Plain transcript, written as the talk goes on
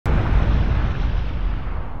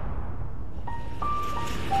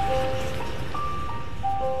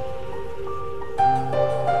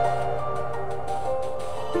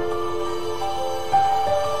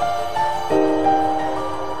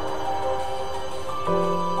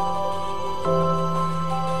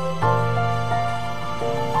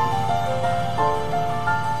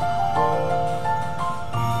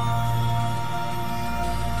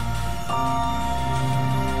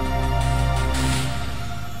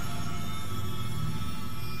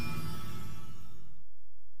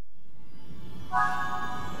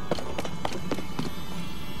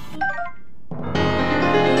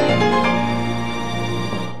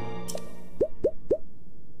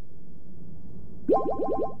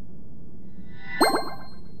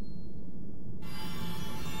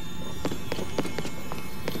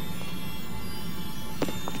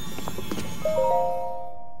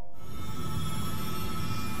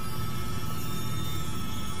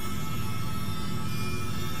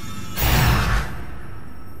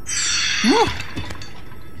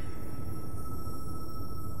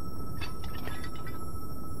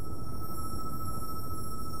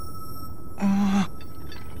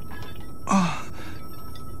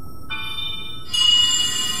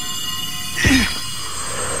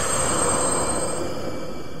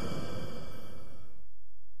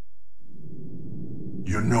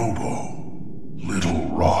Yunobo, Little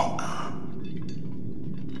Rock.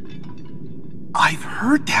 I've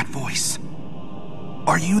heard that voice.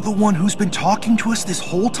 Are you the one who's been talking to us this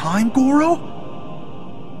whole time, Goro?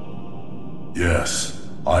 Yes,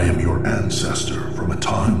 I am your ancestor from a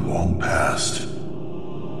time long past.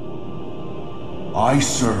 I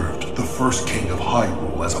served the first king of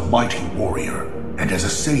Hyrule as a mighty warrior, and as a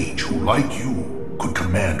sage who, like you, could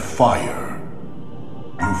command fire.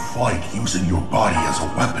 You fight using your body as a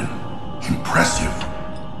weapon. Impressive.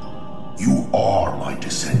 You are my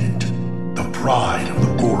descendant, the pride of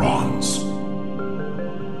the Gorons.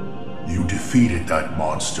 You defeated that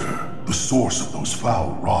monster, the source of those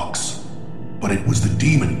foul rocks, but it was the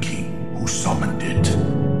Demon King who summoned it.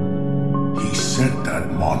 He sent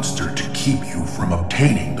that monster to keep you from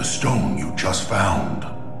obtaining the stone you just found.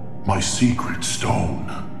 My secret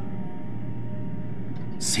stone.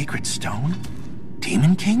 Secret stone?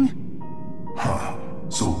 Demon King? Huh.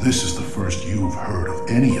 So this is the first you've heard of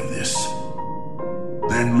any of this.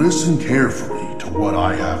 Then listen carefully to what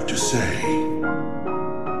I have to say.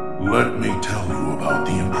 Let me tell you about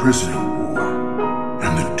the imprisoning war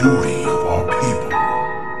and the duty of our people.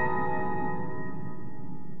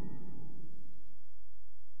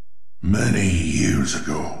 Many years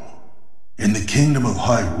ago, in the kingdom of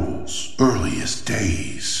Hyrule's earliest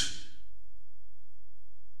days,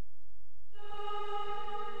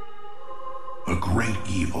 a great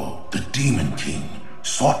evil, the Demon King,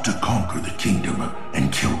 sought to conquer the kingdom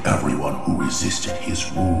and kill everyone who resisted his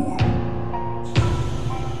rule.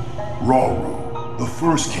 Rauru, the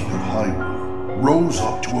first king of Hyrule, rose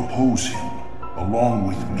up to oppose him, along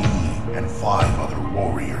with me and 5 other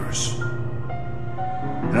warriors.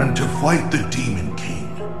 And to fight the Demon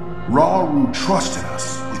King, Rauru trusted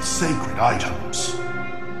us with sacred items.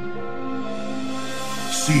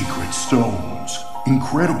 Secret stones,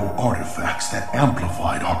 incredible artifacts that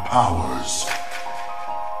amplified our powers.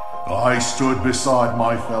 I stood beside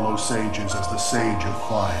my fellow sages as the Sage of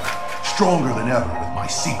Fire, stronger than ever with my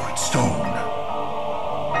secret stone.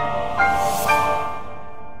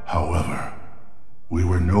 However, we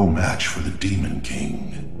were no match for the Demon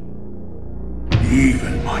King.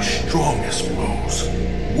 Even my strongest blows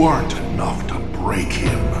weren't enough to break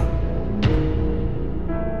him.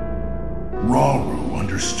 Rauru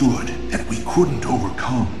understood that we couldn't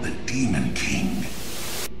overcome the Demon King.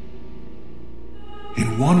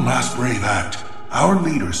 In one last brave act, our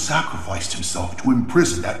leader sacrificed himself to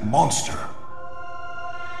imprison that monster.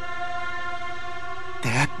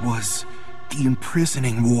 That was the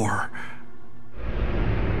imprisoning war.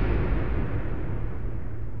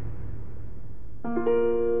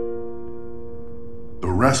 The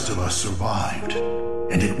rest of us survived,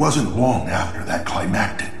 and it wasn't long after that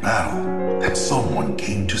climactic battle that someone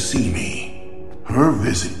came to see me. Her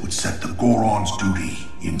visit would set the Goron's duty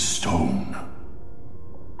in stone.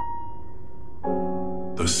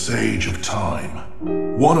 The Sage of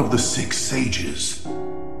Time, one of the 6 sages.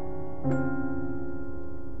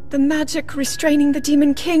 The magic restraining the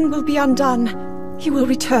Demon King will be undone. He will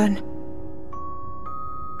return.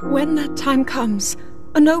 When that time comes,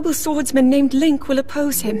 a noble swordsman named Link will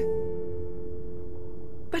oppose him.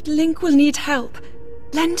 But Link will need help.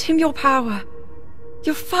 Lend him your power.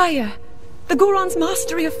 Your fire. The Goron's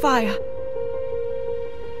mastery of fire.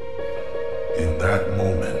 In that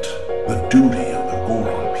moment, the duty of the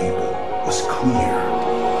Goron people was clear.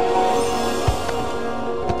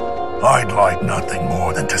 I'd like nothing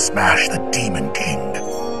more than to smash the Demon King.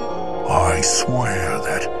 I swear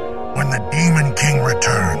that when the Demon King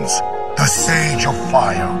returns, the Sage of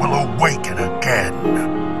Fire will awaken again.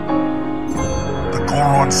 The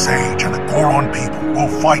Goron Sage and the Goron people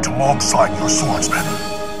will fight alongside your swordsmen.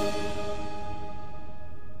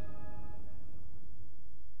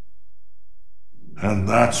 And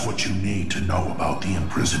that's what you need to know about the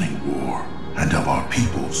imprisoning war and of our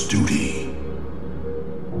people's duty.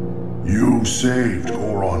 You saved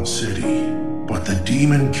Goron City, but the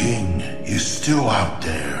Demon King is still out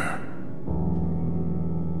there.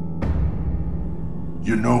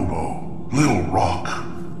 Yunobo, Little Rock,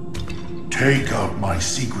 take out my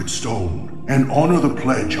secret stone and honor the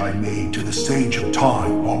pledge I made to the Sage of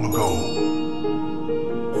Time long ago.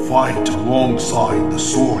 Fight alongside the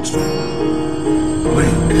swordsman,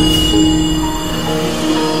 Link.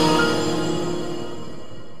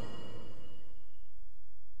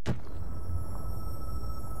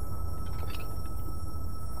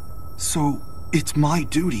 So, it's my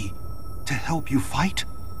duty to help you fight?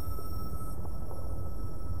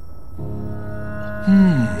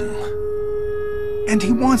 And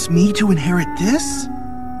he wants me to inherit this?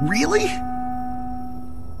 Really?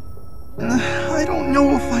 I don't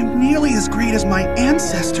know if I'm nearly as great as my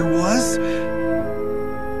ancestor was.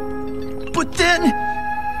 But then,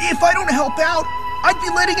 if I don't help out, I'd be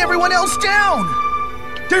letting everyone else down.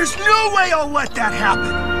 There's no way I'll let that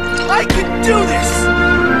happen. I can do this!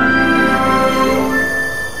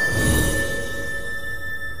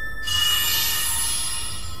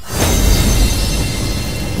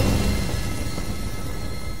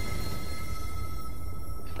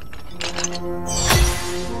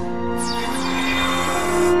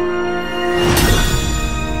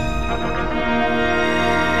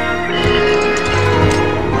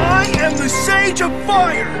 Of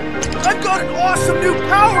fire! I've got an awesome new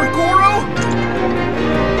power, Goro!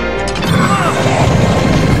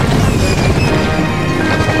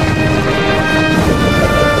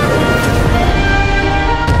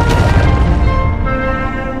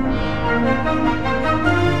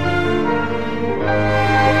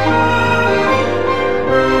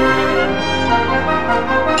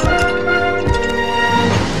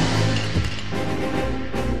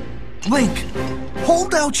 Link,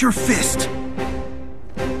 hold out your fist.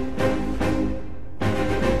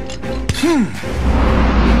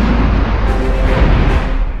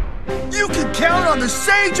 You can count on the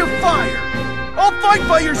Sage of Fire! I'll fight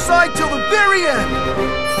by your side till the very end!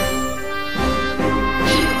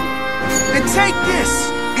 And take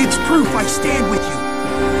this! It's proof I stand with you.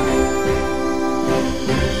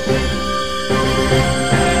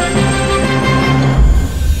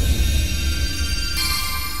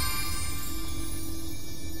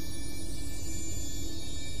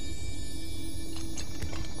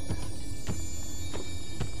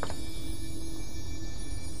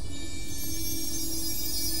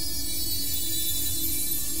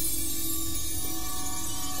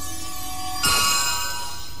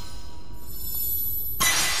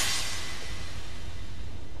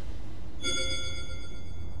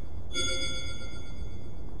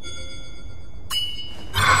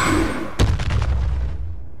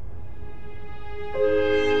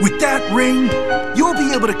 With that ring, you'll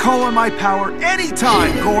be able to call on my power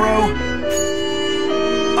anytime, Goro!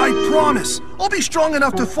 I promise, I'll be strong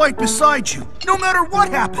enough to fight beside you, no matter what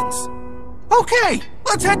happens! Okay,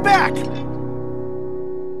 let's head back!